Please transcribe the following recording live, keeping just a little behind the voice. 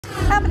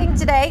Happening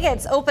today,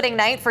 it's opening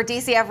night for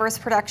DC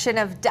Everest production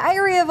of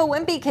Diary of a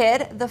Wimpy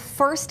Kid, the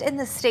first in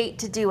the state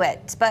to do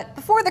it. But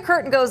before the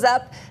curtain goes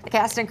up, the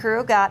cast and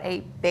crew got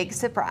a big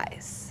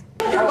surprise.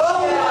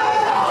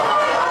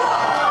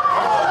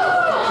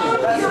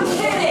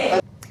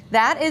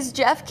 That is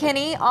Jeff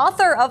Kinney,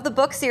 author of the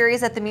book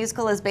series that the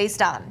musical is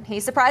based on. He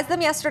surprised them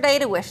yesterday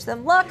to wish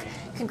them luck,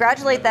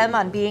 congratulate them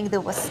on being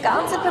the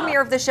Wisconsin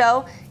premiere of the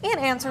show, and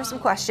answer some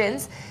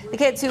questions. The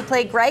kids who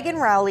play Greg and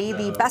Rowley,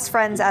 the best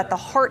friends at the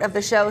heart of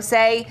the show,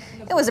 say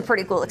it was a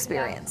pretty cool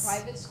experience.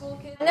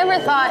 I never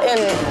thought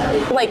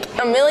in like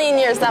a million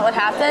years that would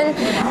happen,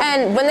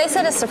 and when they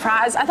said a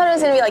surprise, I thought it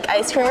was going to be like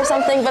ice cream or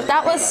something, but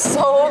that was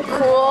so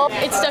cool.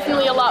 It's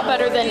definitely a lot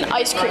better than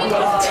ice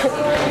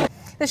cream.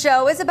 The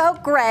show is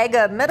about Greg,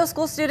 a middle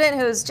school student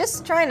who's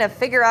just trying to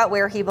figure out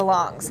where he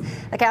belongs.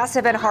 The cast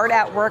have been hard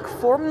at work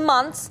for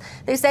months.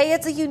 They say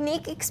it's a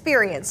unique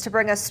experience to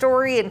bring a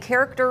story and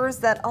characters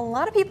that a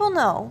lot of people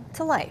know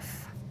to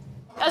life.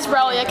 As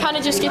Rowley, I kind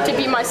of just get to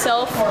be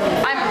myself.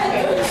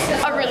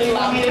 I'm a really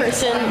loud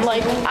person.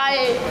 Like,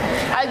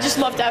 I just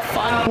love to have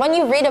fun. When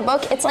you read a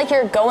book, it's like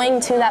you're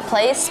going to that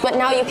place, but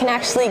now you can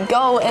actually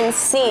go and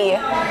see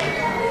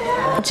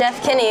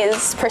Jeff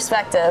Kinney's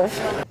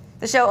perspective.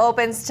 The show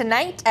opens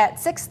tonight at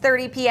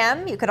 6:30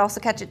 p.m. You could also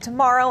catch it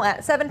tomorrow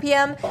at 7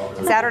 p.m.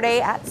 and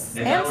Saturday and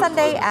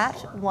Sunday at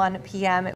 1 p.m.